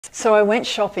So I went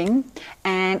shopping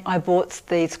and I bought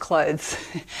these clothes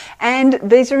and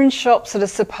these are in shops that are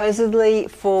supposedly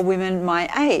for women my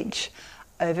age,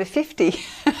 over 50.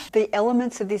 The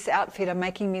elements of this outfit are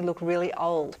making me look really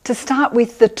old. To start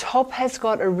with, the top has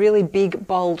got a really big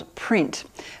bold print.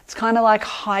 It's kind of like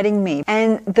hiding me,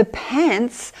 and the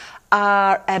pants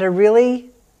are at a really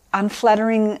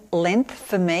unflattering length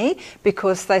for me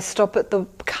because they stop at the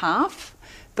calf,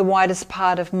 the widest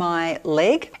part of my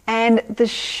leg. And the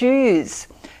shoes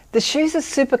are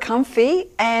super comfy,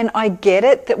 and I get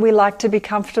it that we like to be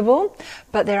comfortable,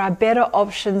 but there are better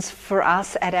options for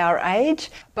us at our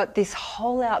age. But this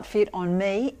whole outfit on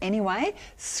me anyway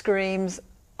screams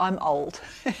I'm old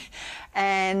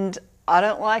and I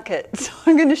don't like it, so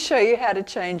I'm going to show you how to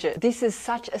change it. This is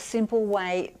such a simple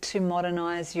way to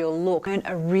modernize your look. And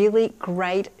a really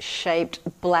great shaped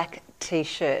black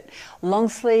t-shirt, long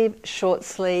sleeve, short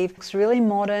sleeve. It's really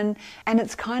modern and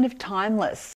it's kind of timeless.